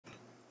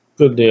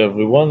Good day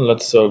everyone,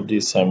 let's solve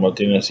these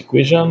simultaneous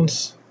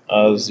equations.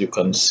 As you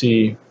can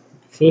see,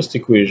 first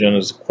equation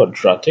is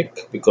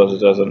quadratic because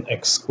it has an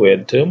x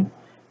squared term,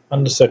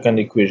 and the second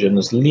equation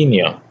is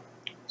linear.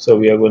 So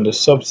we are going to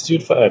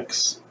substitute for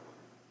x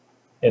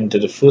into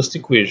the first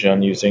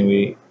equation using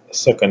the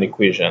second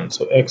equation.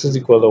 So x is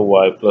equal to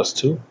y plus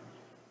 2.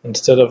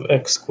 Instead of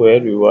x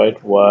squared, we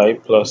write y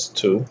plus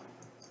 2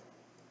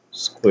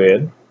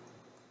 squared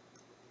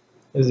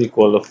is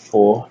equal to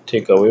 4,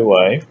 take away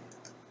y.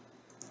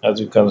 As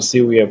you can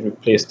see, we have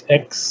replaced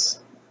x,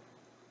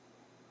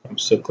 I'm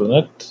circling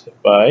it,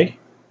 by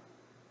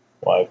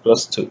y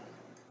plus 2.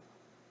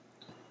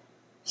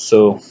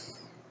 So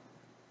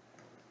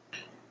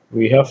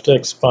we have to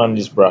expand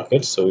these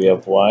brackets. So we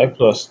have y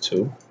plus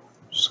 2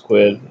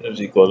 squared is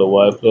equal to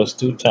y plus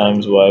 2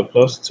 times y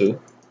plus 2.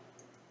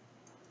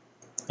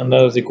 And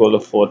that is equal to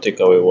 4, take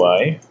away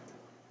y.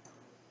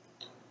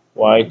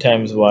 Y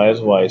times y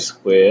is y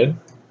squared.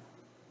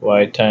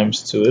 Y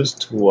times 2 is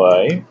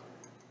 2y.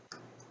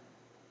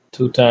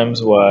 2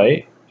 times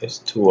y is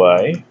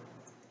 2y.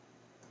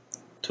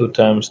 2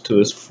 times 2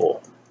 is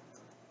 4.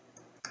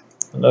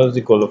 And that is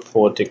equal to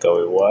 4, take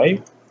away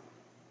y.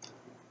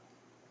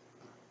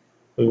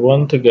 We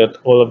want to get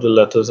all of the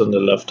letters on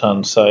the left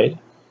hand side.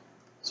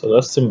 So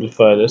let's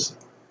simplify this.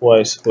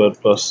 Y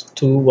squared plus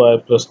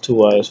 2y plus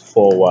 2y is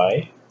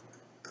 4y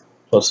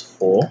plus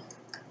 4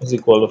 is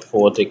equal to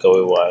 4, take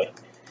away y.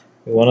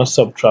 We want to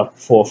subtract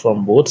 4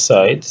 from both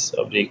sides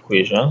of the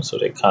equation so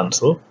they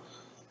cancel.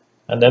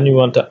 And then we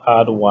want to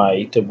add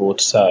y to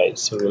both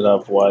sides. So we'll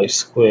have y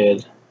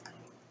squared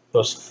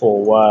plus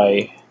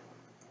 4y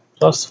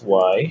plus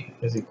y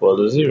is equal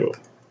to 0.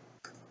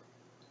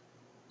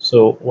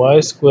 So y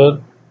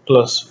squared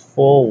plus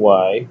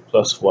 4y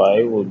plus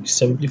y will be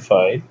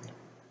simplified.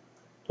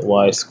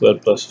 Y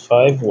squared plus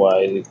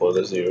 5y is equal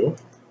to 0.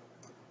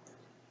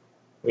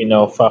 We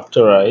now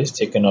factorize,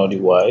 taking out the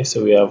y,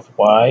 so we have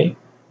y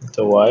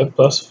into y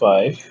plus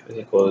 5 is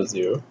equal to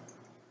 0.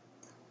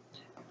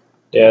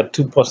 There are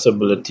two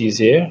possibilities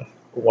here.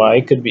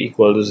 Y could be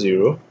equal to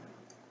 0,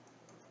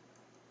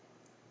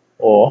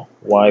 or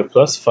y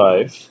plus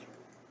 5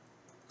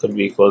 could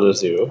be equal to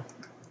 0.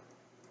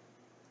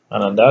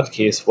 And in that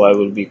case, y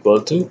will be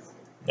equal to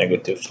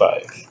negative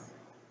 5.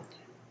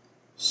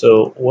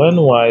 So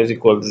when y is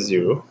equal to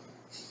 0,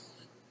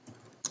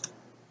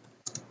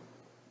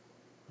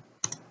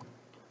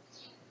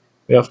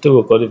 we have to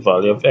work out the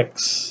value of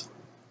x.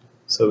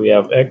 So we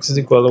have x is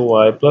equal to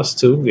y plus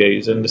 2. We are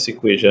using this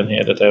equation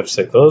here that I have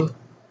circled.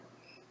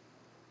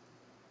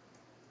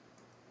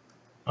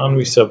 And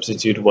we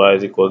substitute y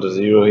is equal to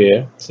 0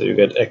 here. So you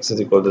get x is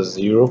equal to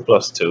 0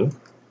 plus 2,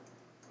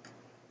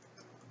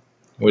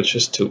 which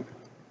is 2.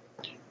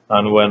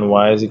 And when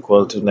y is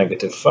equal to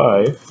negative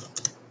 5,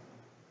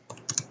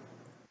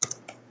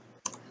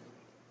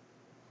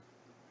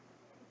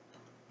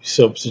 we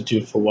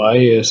substitute for y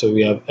here. So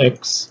we have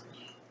x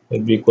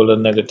will be equal to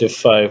negative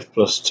 5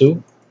 plus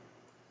 2.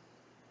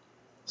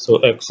 So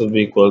x will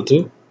be equal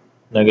to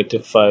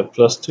negative 5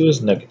 plus 2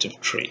 is negative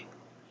 3.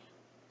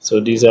 So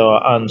these are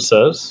our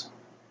answers.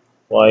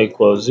 Y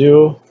equals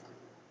 0,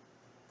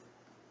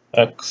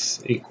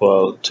 x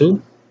equal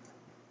 2,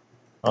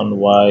 and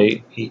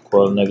y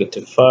equal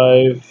negative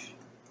 5,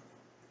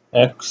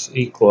 x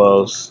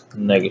equals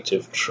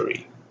negative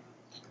 3.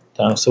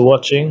 Thanks for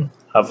watching.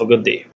 Have a good day.